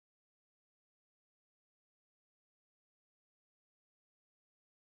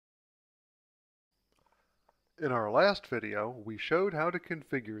In our last video, we showed how to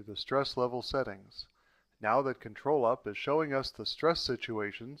configure the stress level settings. Now that ControlUp is showing us the stress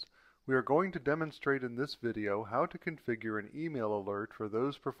situations, we are going to demonstrate in this video how to configure an email alert for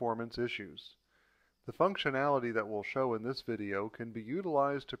those performance issues. The functionality that we'll show in this video can be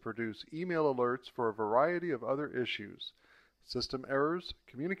utilized to produce email alerts for a variety of other issues: system errors,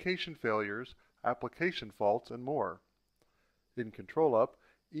 communication failures, application faults, and more. In ControlUp,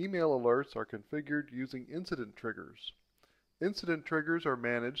 email alerts are configured using incident triggers. Incident triggers are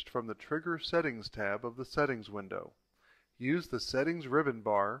managed from the Trigger Settings tab of the Settings window. Use the Settings ribbon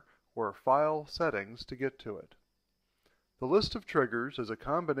bar or File Settings to get to it. The list of triggers is a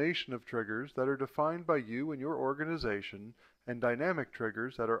combination of triggers that are defined by you and your organization and dynamic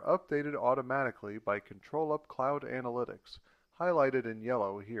triggers that are updated automatically by ControlUp Cloud Analytics, highlighted in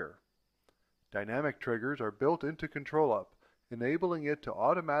yellow here. Dynamic triggers are built into ControlUp, enabling it to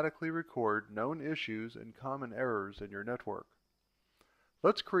automatically record known issues and common errors in your network.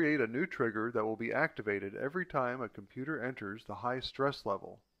 Let's create a new trigger that will be activated every time a computer enters the high stress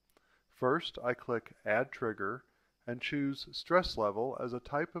level. First, I click Add Trigger and choose Stress Level as a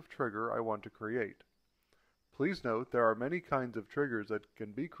type of trigger I want to create. Please note there are many kinds of triggers that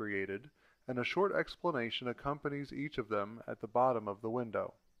can be created, and a short explanation accompanies each of them at the bottom of the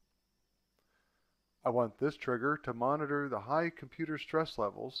window. I want this trigger to monitor the high computer stress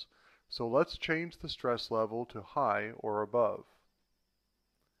levels, so let's change the stress level to high or above.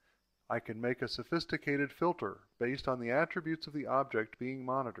 I can make a sophisticated filter based on the attributes of the object being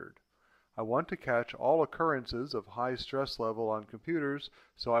monitored. I want to catch all occurrences of high stress level on computers,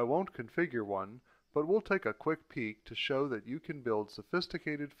 so I won't configure one, but we'll take a quick peek to show that you can build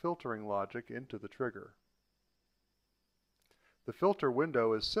sophisticated filtering logic into the trigger. The filter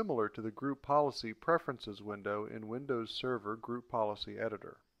window is similar to the Group Policy Preferences window in Windows Server Group Policy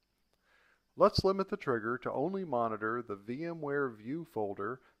Editor. Let's limit the trigger to only monitor the VMware View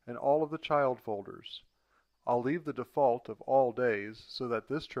folder and all of the child folders. I'll leave the default of all days so that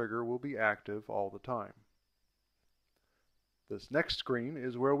this trigger will be active all the time. This next screen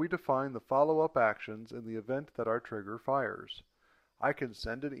is where we define the follow-up actions in the event that our trigger fires. I can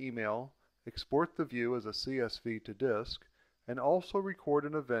send an email, export the view as a CSV to disk, and also record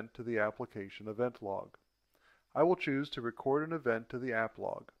an event to the application event log. I will choose to record an event to the app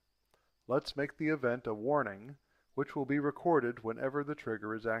log. Let's make the event a warning, which will be recorded whenever the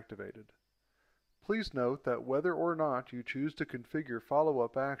trigger is activated. Please note that whether or not you choose to configure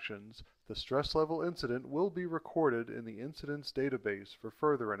follow-up actions, the stress level incident will be recorded in the incidents database for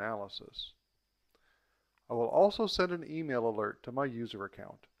further analysis. I will also send an email alert to my user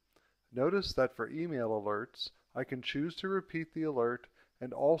account. Notice that for email alerts, I can choose to repeat the alert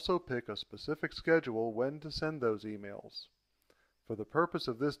and also pick a specific schedule when to send those emails. For the purpose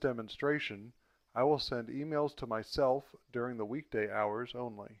of this demonstration, I will send emails to myself during the weekday hours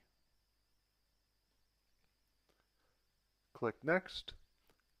only. Click Next,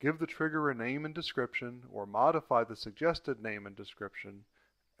 give the trigger a name and description or modify the suggested name and description,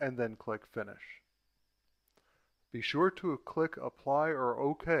 and then click Finish. Be sure to click Apply or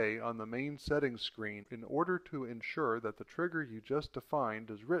OK on the main settings screen in order to ensure that the trigger you just defined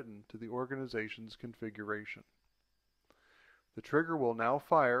is written to the organization's configuration. The trigger will now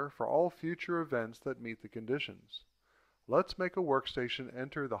fire for all future events that meet the conditions. Let's make a workstation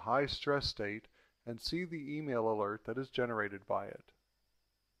enter the high stress state and see the email alert that is generated by it.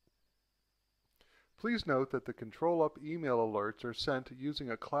 Please note that the ControlUp email alerts are sent using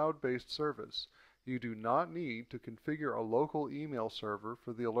a cloud-based service. You do not need to configure a local email server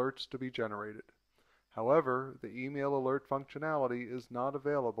for the alerts to be generated. However, the email alert functionality is not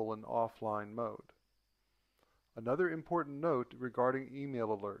available in offline mode. Another important note regarding email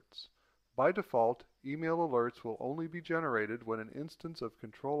alerts. By default, email alerts will only be generated when an instance of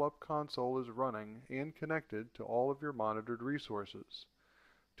ControlUp console is running and connected to all of your monitored resources.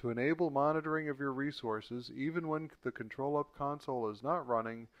 To enable monitoring of your resources even when the ControlUp console is not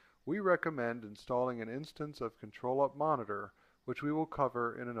running, we recommend installing an instance of ControlUp Monitor, which we will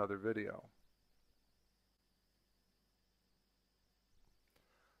cover in another video.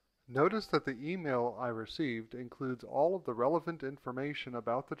 Notice that the email I received includes all of the relevant information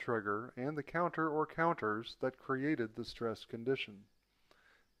about the trigger and the counter or counters that created the stress condition.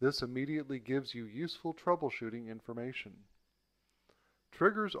 This immediately gives you useful troubleshooting information.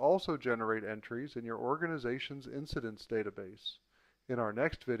 Triggers also generate entries in your organization's incidents database. In our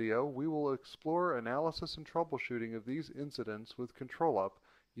next video, we will explore analysis and troubleshooting of these incidents with ControlUp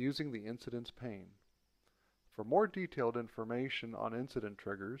using the Incidents pane. For more detailed information on incident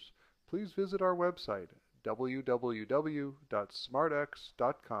triggers, please visit our website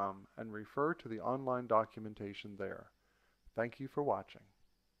www.smartx.com and refer to the online documentation there. Thank you for watching.